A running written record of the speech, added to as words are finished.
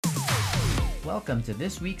Welcome to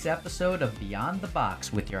this week's episode of Beyond the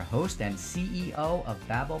Box with your host and CEO of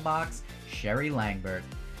Babblebox, Sherry Langberg.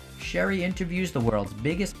 Sherry interviews the world's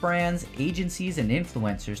biggest brands, agencies, and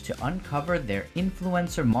influencers to uncover their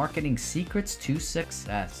influencer marketing secrets to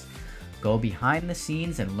success. Go behind the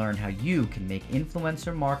scenes and learn how you can make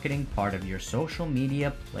influencer marketing part of your social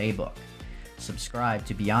media playbook. Subscribe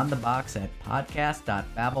to Beyond the Box at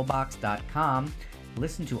podcast.babblebox.com.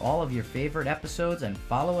 Listen to all of your favorite episodes and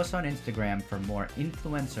follow us on Instagram for more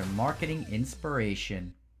influencer marketing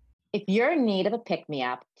inspiration. If you're in need of a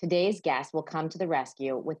pick-me-up, today's guest will come to the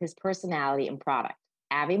rescue with his personality and product.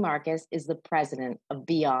 Avi Marcus is the president of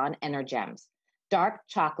Beyond Energems, dark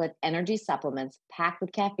chocolate energy supplements packed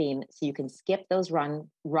with caffeine so you can skip those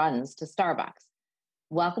runs to Starbucks.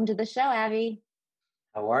 Welcome to the show, Avi.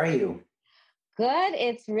 How are you? Good.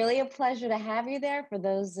 It's really a pleasure to have you there. For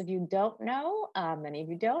those of you who don't know, many of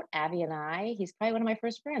you don't, Avi and I, he's probably one of my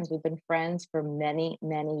first friends. We've been friends for many,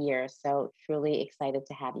 many years. So truly excited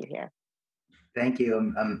to have you here. Thank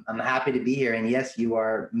you. I'm happy to be here. And yes, you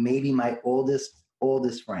are maybe my oldest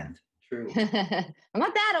friend. True. I'm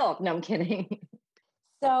not that old. No, I'm kidding.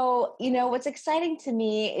 So, what's exciting to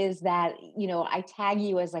me is that, I tag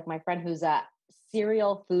you as like my friend who's a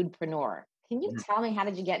serial foodpreneur. Can you tell me, how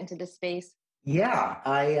did you get into this space? Yeah,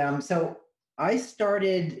 I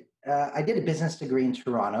started, I did a business degree in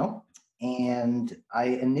Toronto, and I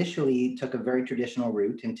initially took a very traditional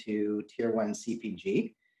route into tier one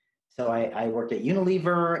CPG. So I worked at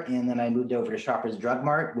Unilever, and then I moved over to Shoppers Drug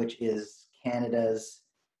Mart, which is Canada's,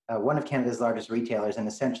 one of Canada's largest retailers, and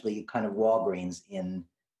essentially kind of Walgreens in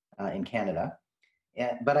Canada.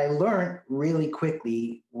 But I learned really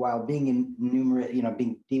quickly while being in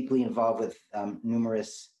being deeply involved with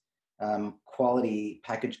numerous quality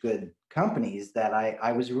packaged good companies that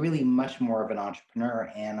I was really much more of an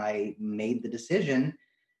entrepreneur, and I made the decision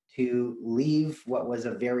to leave what was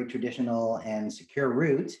a very traditional and secure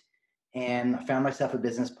route, and I found myself a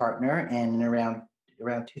business partner. And around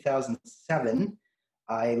 2007,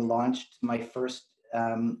 I launched my first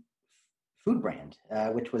food brand,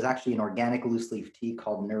 which was actually an organic loose leaf tea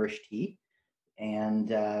called Nourish Tea, and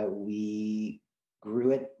we grew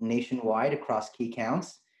it nationwide across key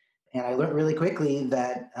accounts. And I learned really quickly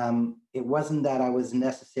that it wasn't that I was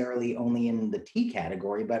necessarily only in the tea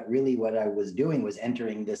category, but really what I was doing was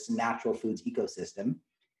entering this natural foods ecosystem,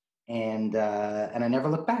 and I never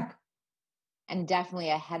looked back. And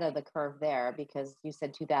definitely ahead of the curve there, because you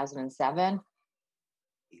said 2007.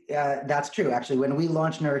 That's true. Actually, when we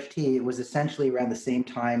launched Nourish Tea, it was essentially around the same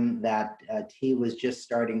time that tea was just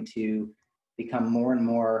starting to become more and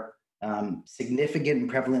more significant and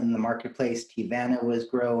prevalent in the marketplace. Teavana was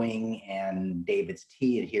growing, and David's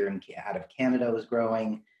Tea here out of Canada was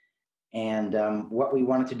growing. And what we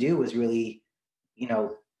wanted to do was really,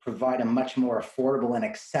 provide a much more affordable and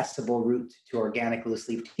accessible route to organic loose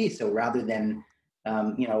leaf tea. So rather than,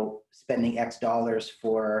 spending X dollars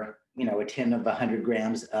for, a tin of 100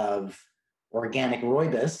 grams of organic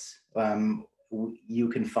rooibos, you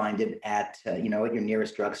can find it at your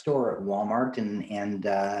nearest drugstore, at Walmart, and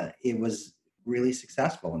it was really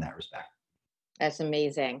successful in that respect. That's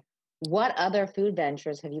amazing. What other food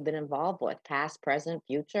ventures have you been involved with, past, present,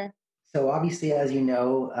 future? So obviously, as you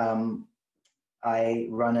know, I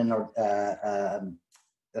run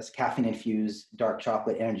this caffeine-infused dark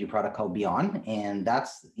chocolate energy product called Beyond, and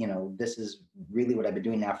that's this is really what I've been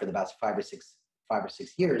doing now for the past 5 or 6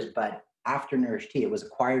 years. But after Nourish Tea, it was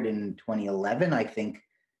acquired in 2011, I think,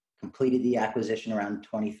 completed the acquisition around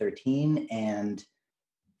 2013. And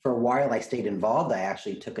for a while, I stayed involved. I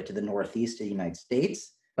actually took it to the Northeast of the United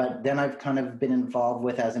States. But then I've kind of been involved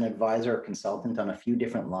with, as an advisor or consultant, on a few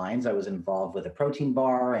different lines. I was involved with a protein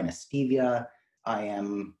bar and a stevia. I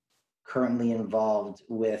am currently involved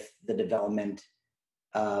with the development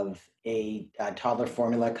of a toddler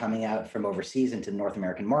formula coming out from overseas into the North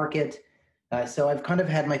American market. So I've kind of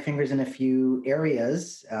had my fingers in a few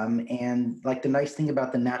areas. And like the nice thing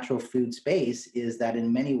about the natural food space is that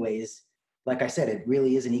in many ways, like I said, it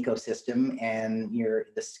really is an ecosystem, and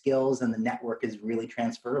the skills and the network is really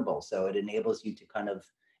transferable. So it enables you to kind of,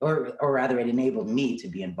 or rather it enabled me to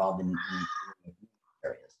be involved in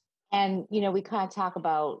areas. And, we kind of talk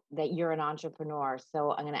about that you're an entrepreneur.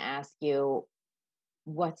 So I'm going to ask you,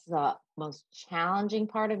 what's the most challenging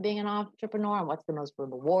part of being an entrepreneur, and what's the most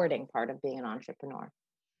rewarding part of being an entrepreneur?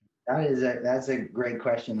 That's a great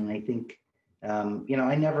question. And I think,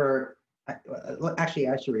 actually,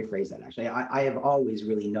 I should rephrase that. Actually, I have always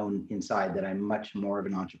really known inside that I'm much more of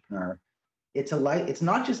an entrepreneur. It's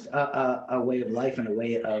not just a way of life and a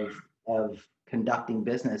way of conducting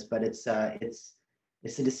business, but it's a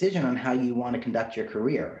decision on how you want to conduct your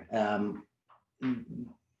career.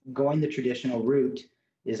 going the traditional route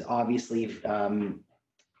is obviously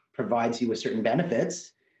provides you with certain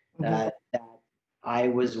benefits that I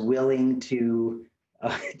was willing to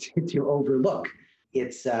to overlook.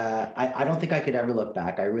 I don't think I could ever look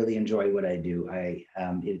back. I really enjoy what I do.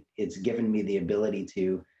 It's given me the ability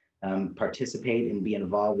to participate and be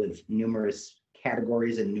involved with numerous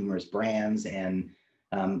categories and numerous brands, and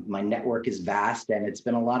my network is vast, and it's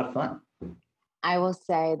been a lot of fun. I will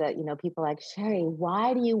say that, people like, Sherry,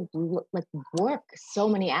 why do you like work so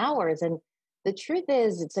many hours? And the truth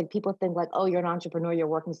is, it's like people think like, oh, you're an entrepreneur, you're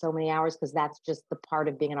working so many hours because that's just the part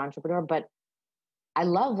of being an entrepreneur. But I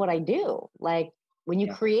love what I do. Like when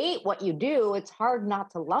you create what you do, it's hard not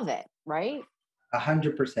to love it, right?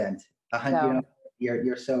 100%. So,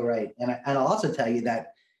 You're so right. And I'll also tell you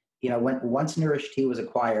that, once Nourish Tea was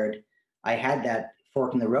acquired, I had that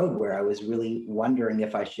fork in the road where I was really wondering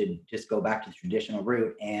if I should just go back to the traditional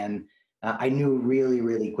route. And I knew really,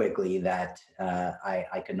 really quickly that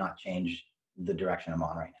I could not change the direction I'm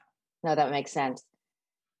on right now. no, that makes sense.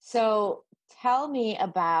 So tell me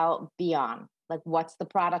about Beyond. Like what's the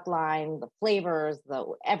product line, the flavors,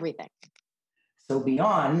 the everything? So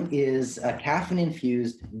Beyond is a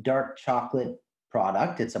caffeine-infused dark chocolate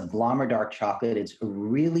product. It's a Blommer dark chocolate. It's a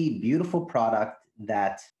really beautiful product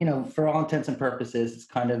that, for all intents and purposes, it's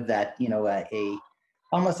kind of that, a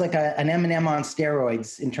almost like an M&M on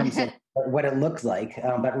steroids in terms of what it looks like.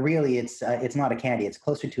 But really, it's not a candy. It's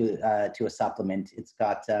closer to a supplement. It's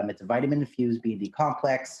got it's a vitamin-infused B&D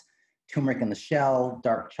complex, turmeric in the shell,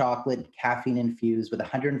 dark chocolate, caffeine infused with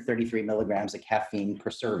 133 milligrams of caffeine per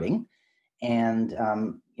serving. And,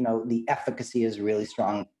 the efficacy is really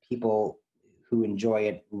strong. People who enjoy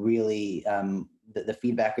it really, the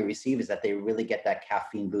feedback we receive is that they really get that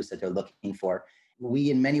caffeine boost that they're looking for.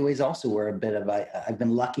 We, in many ways, also were I've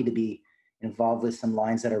been lucky to be involved with some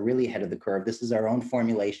lines that are really ahead of the curve. This is our own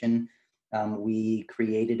formulation. We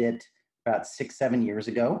created it about 6-7 years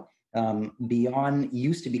ago. Beyond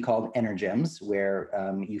used to be called Energems, where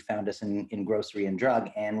you found us in grocery and drug.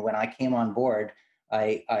 And when I came on board,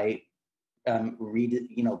 I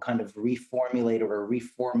kind of reformulated or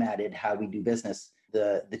reformatted how we do business.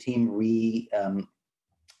 The team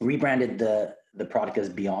rebranded the product as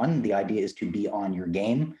Beyond. The idea is to be on your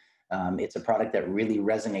game. It's a product that really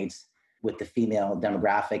resonates with the female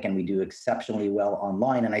demographic, and we do exceptionally well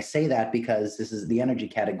online. And I say that because this is the energy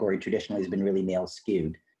category traditionally has been really male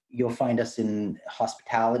skewed. You'll find us in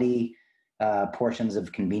hospitality, portions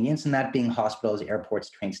of convenience, and that being hospitals,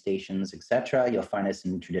 airports, train stations, etc. You'll find us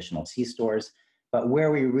in traditional C-stores, but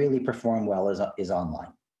where we really perform well is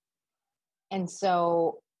online. And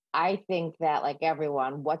so I think that like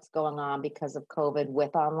everyone, what's going on because of COVID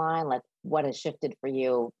with online, like what has shifted for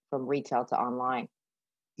you from retail to online?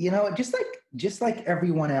 Just like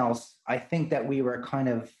everyone else, I think that we were kind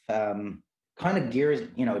of deer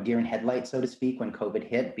in headlights, so to speak, when COVID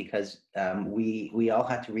hit, because we all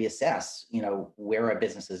had to reassess, where our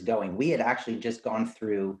business is going. We had actually just gone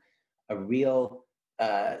through a real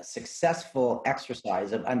successful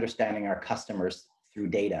exercise of understanding our customers through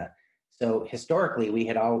data. So historically, we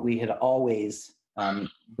had always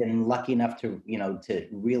been lucky enough to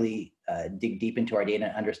really dig deep into our data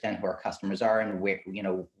and understand who our customers are and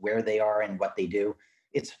where they are and what they do.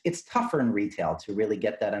 It's tougher in retail to really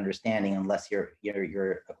get that understanding unless you're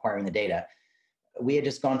acquiring the data. We had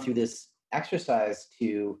just gone through this exercise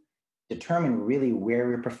to determine really where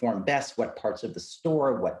we perform best, what parts of the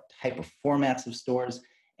store, what type of formats of stores,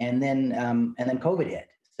 and then COVID hit.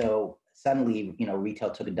 So suddenly,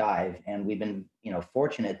 retail took a dive, and we've been,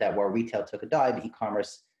 fortunate that while retail took a dive,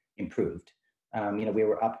 e-commerce improved. We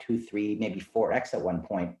were up 2, 3, maybe 4x at one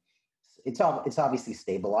point. It's obviously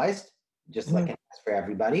stabilized, just like it has for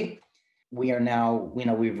everybody. We are now,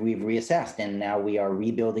 we've reassessed, and now we are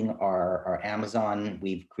rebuilding our Amazon.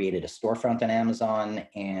 We've created a storefront on Amazon,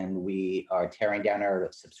 and we are tearing down our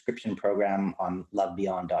subscription program on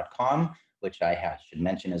lovebeyond.com, which I should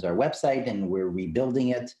mention is our website, and we're rebuilding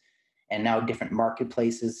it. And now different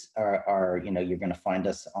marketplaces are you're going to find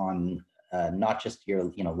us on not just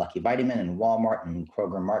your, Lucky Vitamin and Walmart and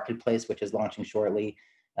Kroger Marketplace, which is launching shortly.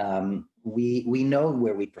 We know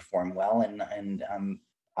where we perform well, and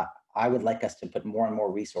I would like us to put more and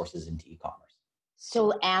more resources into e-commerce.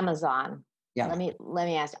 So Amazon. Yeah. Let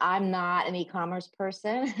me ask. I'm not an e-commerce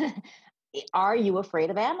person. Are you afraid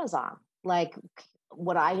of Amazon? Like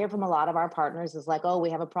what I hear from a lot of our partners is like, oh, we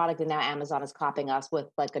have a product and now Amazon is copying us with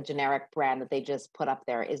like a generic brand that they just put up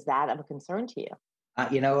there. Is that of a concern to you?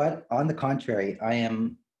 You know what? On the contrary, I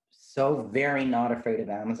am so very not afraid of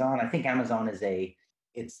Amazon. I think Amazon is a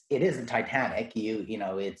it is the Titanic.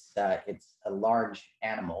 It's a large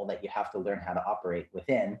animal that you have to learn how to operate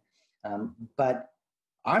within. But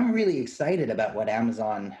I'm really excited about what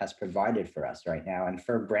Amazon has provided for us right now and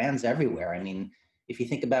for brands everywhere. I mean, if you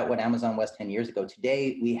think about what Amazon was 10 years ago,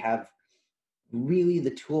 today we have really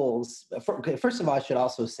the tools. First of all, I should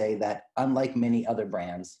also say that unlike many other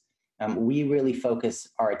brands, we really focus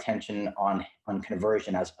our attention on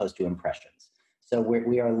conversion as opposed to impressions. So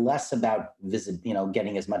we are less about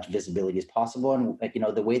getting as much visibility as possible. And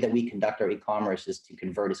the way that we conduct our e-commerce is to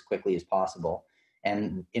convert as quickly as possible.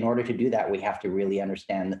 And in order to do that, we have to really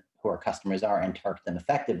understand who our customers are and target them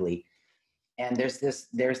effectively. And there's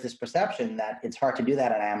this perception that it's hard to do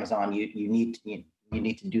that on Amazon. You need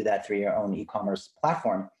to do that through your own e-commerce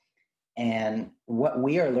platform. And what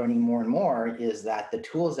we are learning more and more is that the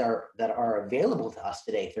tools that are available to us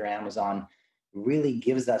today through Amazon really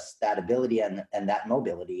gives us that ability and that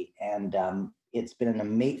mobility. And it's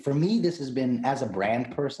been for me, this has been, as a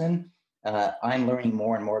brand person, I'm learning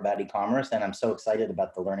more and more about e-commerce, and I'm so excited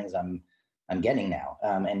about the learnings I'm getting now.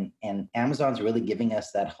 And Amazon's really giving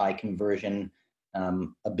us that high conversion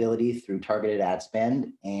ability through targeted ad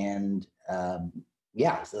spend. And so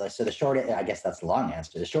the short, I guess that's the long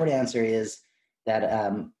answer. The short answer is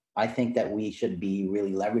that I think that we should be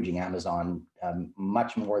really leveraging Amazon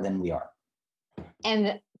much more than we are.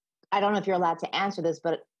 And I don't know if you're allowed to answer this,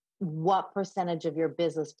 but what percentage of your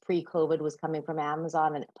business pre-COVID was coming from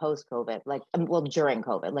Amazon and post-COVID? During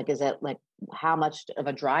COVID, is it how much of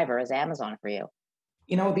a driver is Amazon for you?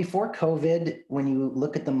 Before COVID, when you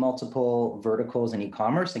look at the multiple verticals in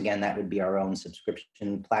e-commerce, again, that would be our own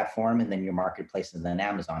subscription platform and then your marketplace and then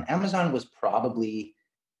Amazon. Amazon was probably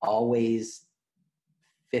always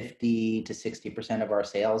 50 to 60% of our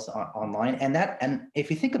sales online. And if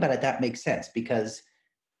you think about it, that makes sense because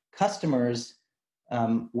customers,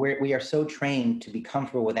 we are so trained to be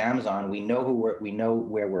comfortable with Amazon. We know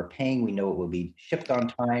where we're paying. We know it will be shipped on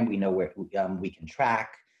time. We know where we can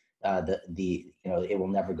track it will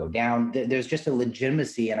never go down. There's just a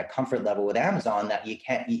legitimacy and a comfort level with Amazon that you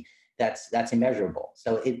can't. That's immeasurable.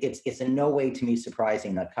 So it's in no way to me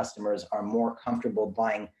surprising that customers are more comfortable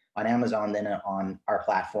buying on Amazon than on our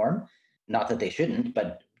platform. Not that they shouldn't,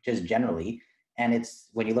 but just generally. And it's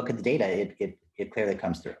when you look at the data, it clearly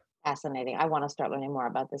comes through. Fascinating. I want to start learning more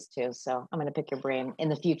about this too. So I'm going to pick your brain in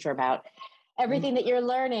the future about everything that you're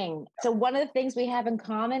learning. So one of the things we have in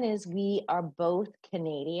common is we are both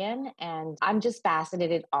Canadian, and I'm just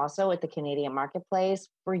fascinated also at the Canadian marketplace.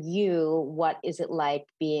 For you, what is it like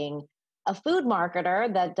being a food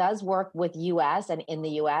marketer that does work with US and in the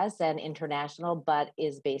US and international, but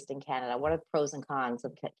is based in Canada? What are the pros and cons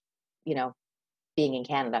of, being in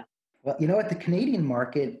Canada? Well, at the Canadian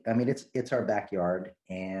market, I mean, it's our backyard,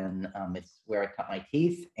 and it's where I cut my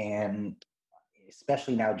teeth. And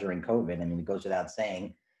especially now during COVID, I mean, it goes without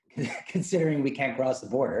saying, considering we can't cross the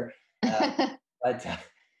border. But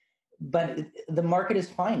the market is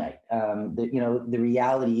finite. The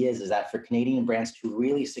reality is that for Canadian brands to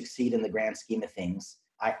really succeed in the grand scheme of things,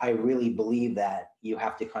 I really believe that you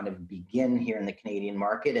have to kind of begin here in the Canadian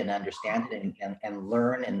market and understand it and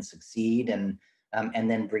learn and succeed and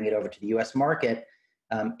then bring it over to the U.S. market.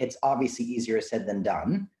 It's obviously easier said than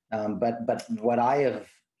done. But what I have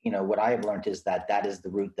learned is that is the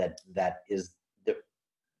route that is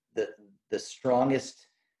the strongest,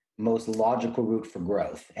 most logical route for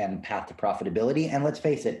growth and path to profitability. And let's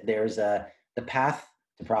face it, the path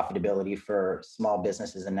to profitability for small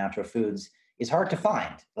businesses and natural foods is hard to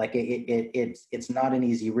find. It's not an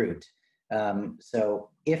easy route. So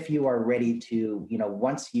if you are ready to,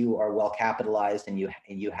 once you are well capitalized and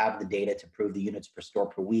you have the data to prove the units per store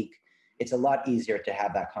per week, it's a lot easier to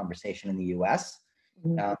have that conversation in the US.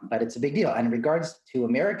 But it's a big deal. And in regards to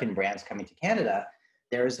American brands coming to Canada,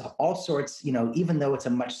 there's all sorts, even though it's a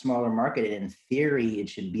much smaller market, in theory, it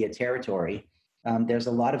should be a territory. There's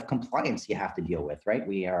a lot of compliance you have to deal with, right?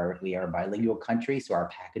 We are a bilingual country, so our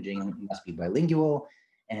packaging must be bilingual.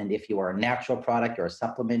 And if you are a natural product or a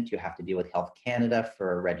supplement, you have to deal with Health Canada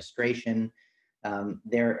for registration.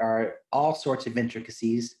 There are all sorts of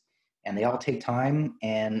intricacies, and they all take time.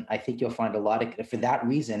 And I think you'll find for that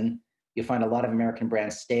reason, you'll find a lot of American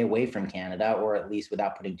brands stay away from Canada, or at least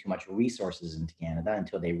without putting too much resources into Canada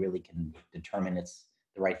until they really can determine it's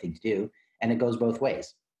the right thing to do. And it goes both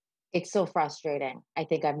ways. It's so frustrating. I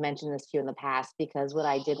think I've mentioned this to you in the past because when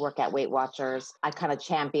I did work at Weight Watchers, I kind of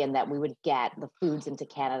championed that we would get the foods into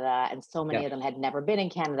Canada, and so many of them had never been in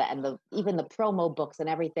Canada, and even the promo books and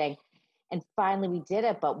everything. And finally we did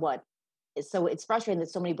it. So it's frustrating that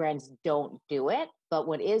so many brands don't do it. But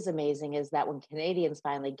what is amazing is that when Canadians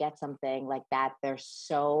finally get something like that, they're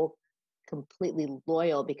so completely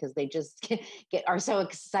loyal because they just are so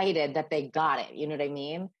excited that they got it. You know what I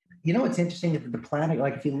mean? You know, what's interesting is the planet,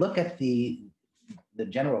 like if you look at the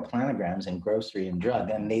general planograms in grocery and drug,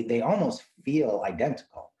 and they almost feel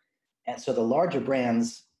identical. And so the larger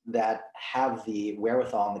brands that have the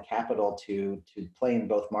wherewithal and the capital to play in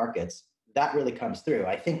both markets, that really comes through.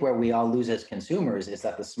 I think where we all lose as consumers is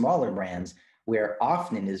that the smaller brands, where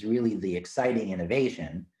often is really the exciting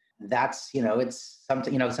innovation, that's, it's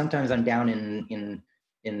something, sometimes I'm down in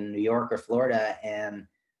New York or Florida, and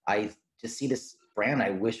I just see this brand I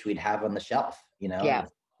wish we'd have on the shelf, Yeah.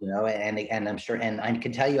 And I'm sure, and I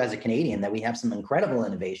can tell you as a Canadian that we have some incredible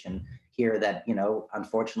innovation here that,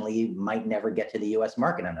 unfortunately might never get to the US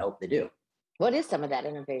market, and I hope they do. What is some of that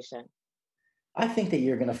innovation? I think that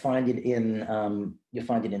you're going to find it you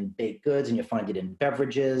find it in baked goods, and you find it in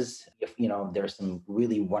beverages. There's some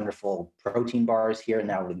really wonderful protein bars here.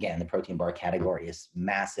 Now, again, the protein bar category is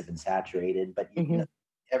massive and saturated, but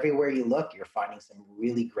everywhere you look, you're finding some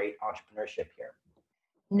really great entrepreneurship here.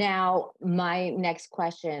 Now, my next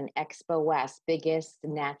question, Expo West, biggest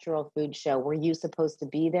natural food show. Were you supposed to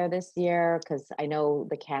be there this year? Because I know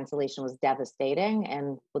the cancellation was devastating,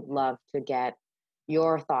 and would love to get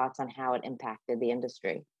your thoughts on how it impacted the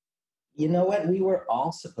industry. You know what? We were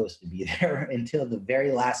all supposed to be there until the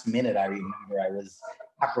very last minute. I remember I was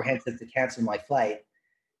apprehensive to cancel my flight.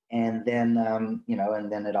 And then,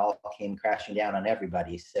 and then it all came crashing down on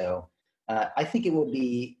everybody. So I think it will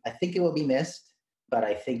be missed, but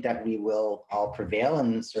I think that we will all prevail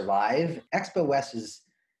and survive. Expo West is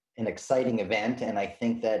an exciting event, and I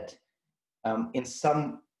think that in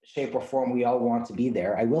some shape or form, we all want to be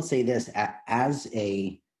there. I will say this as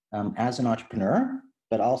an entrepreneur,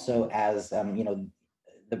 but also as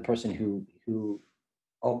the person who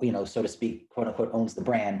so to speak, quote unquote, owns the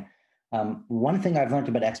brand. One thing I've learned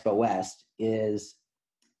about Expo West is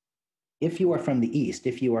if you are from the East,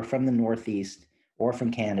 if you are from the Northeast or from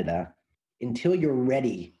Canada, until you're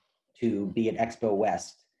ready to be at Expo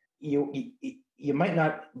West, you might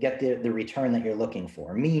not get the return that you're looking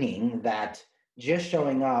for, meaning that just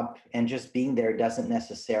showing up and just being there doesn't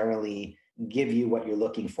necessarily give you what you're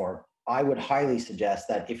looking for. I would highly suggest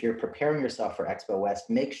that if you're preparing yourself for Expo West,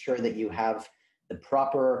 make sure that you have the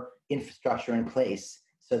proper infrastructure in place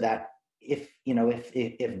so that if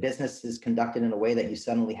business is conducted in a way that you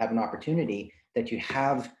suddenly have an opportunity, that you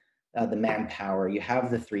have the manpower, you have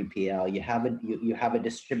the 3PL, you have a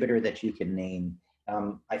distributor that you can name.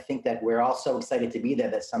 I think that we're all so excited to be there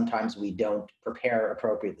that sometimes we don't prepare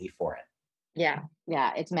appropriately for it. Yeah,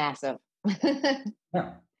 it's massive.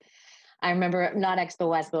 Yeah. I remember not Expo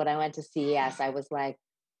West, but when I went to CES, I was like,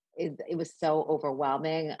 it was so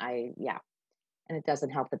overwhelming. And it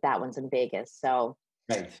doesn't help that one's in Vegas. So,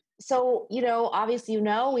 right. So, obviously,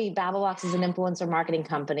 BabbleBox is an influencer marketing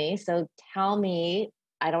company. So tell me,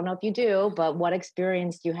 I don't know if you do, but what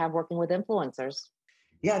experience do you have working with influencers?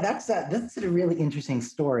 Yeah, that's a really interesting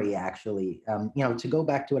story, actually. To go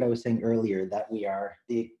back to what I was saying earlier, that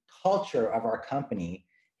the culture of our company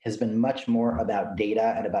has been much more about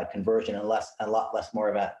data and about conversion, and a lot less more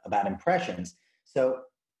about impressions. So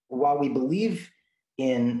while we believe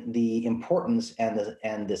in the importance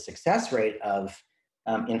and the success rate of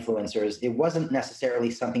influencers, it wasn't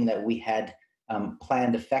necessarily something that we had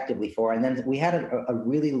planned effectively for. And then we had a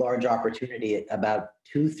really large opportunity about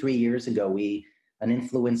 2-3 years ago. An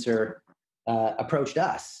influencer approached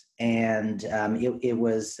us, and it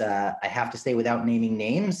was I have to say, without naming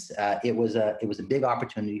names, it was a big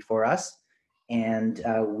opportunity for us, and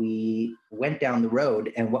we went down the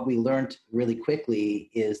road. And what we learned really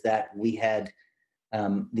quickly is that we had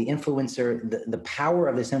the influencer, the power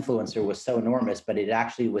of this influencer was so enormous, but it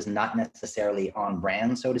actually was not necessarily on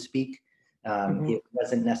brand, so to speak. It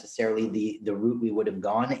wasn't necessarily the route we would have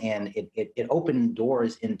gone, and it opened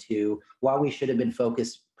doors into, while we should have been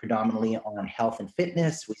focused predominantly on health and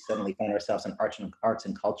fitness, we suddenly found ourselves in arts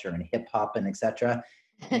and culture and hip hop and etc.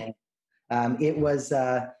 It was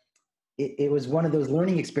one of those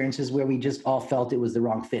learning experiences where we just all felt it was the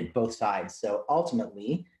wrong fit, both sides. So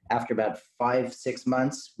ultimately, after about 5-6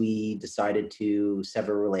 months, we decided to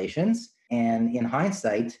sever relations. And in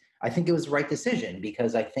hindsight, I think it was the right decision,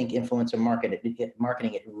 because I think influencer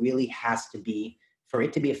marketing, it really has to be, for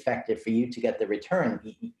it to be effective, for you to get the return,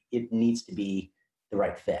 it needs to be the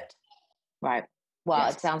right fit. Right. Well,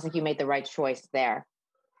 Yes. It sounds like you made the right choice there.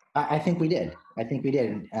 I think we did.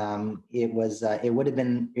 It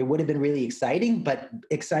would have been really exciting, but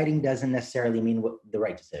exciting doesn't necessarily mean the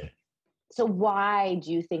right decision. So why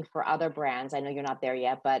do you think for other brands, I know you're not there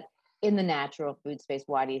yet, but in the natural food space,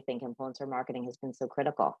 why do you think influencer marketing has been so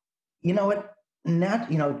critical? You know what?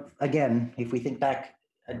 Again, if we think back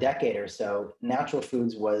a decade or so, natural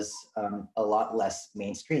foods was a lot less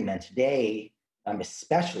mainstream. And today,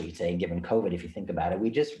 especially today, given COVID, if you think about it, we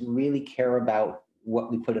just really care about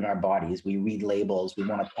what we put in our bodies. We read labels, we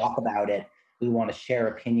want to talk about it, we want to share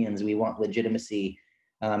opinions, we want legitimacy.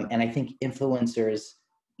 And I think influencers,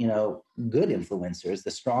 good influencers,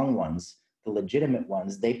 the strong ones, the legitimate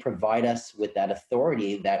ones, they provide us with that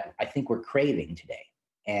authority that I think we're craving today.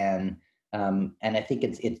 And I think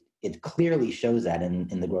it clearly shows that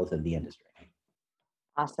in the growth of the industry.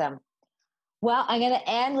 Awesome. Well, I'm going to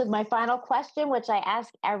end with my final question, which I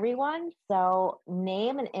ask everyone. So,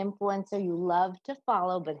 name an influencer you love to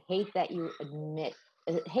follow, but hate to admit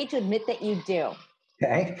that you do.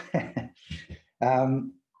 Okay.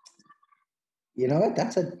 You know what?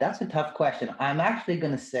 That's a tough question. I'm actually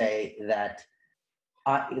going to say that.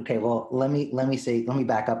 Okay. Well, let me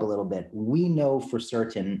back up a little bit. We know for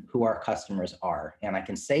certain who our customers are, and I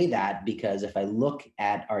can say that because if I look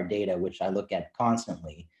at our data, which I look at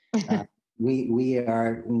constantly. We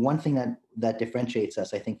are one thing that differentiates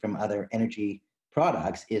us, I think, from other energy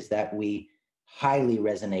products is that we highly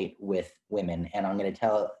resonate with women. And I'm going to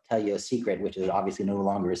tell you a secret, which is obviously no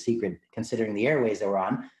longer a secret, considering the airways that we're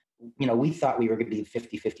on. We thought we were going to be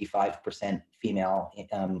 55% female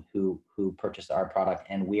who purchased our product,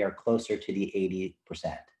 and we are closer to the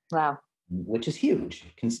 80%. Wow, which is huge.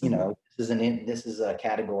 This is a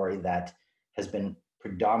category that has been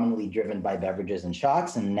predominantly driven by beverages and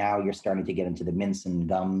shots, and now you're starting to get into the mints and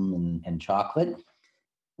gum and chocolate.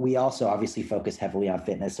 We also obviously focus heavily on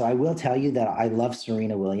fitness. So I will tell you that I love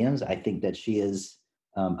Serena Williams. I think that she is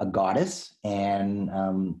a goddess, and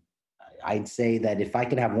I'd say that if I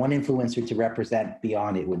could have one influencer to represent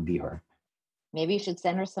Beyond, it would be her. Maybe you should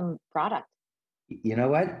send her some product. You know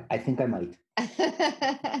what? I think I might.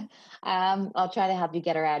 I'll try to help you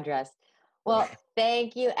get her address. Well,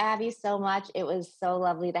 thank you, Avi, so much. It was so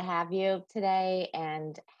lovely to have you today,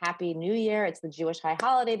 and Happy New Year. It's the Jewish high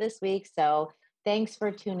holiday this week. So thanks for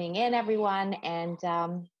tuning in, everyone. And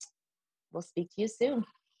we'll speak to you soon.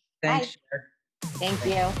 Thanks. Bye. Thank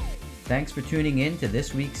you. Thanks for tuning in to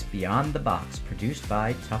this week's Beyond the Box, produced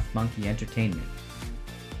by Tough Monkey Entertainment.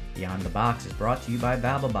 Beyond the Box is brought to you by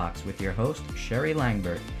BabbleBox with your host, Sherry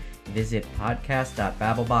Langbert. Visit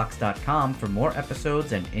podcast.babblebox.com for more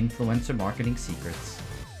episodes and influencer marketing secrets.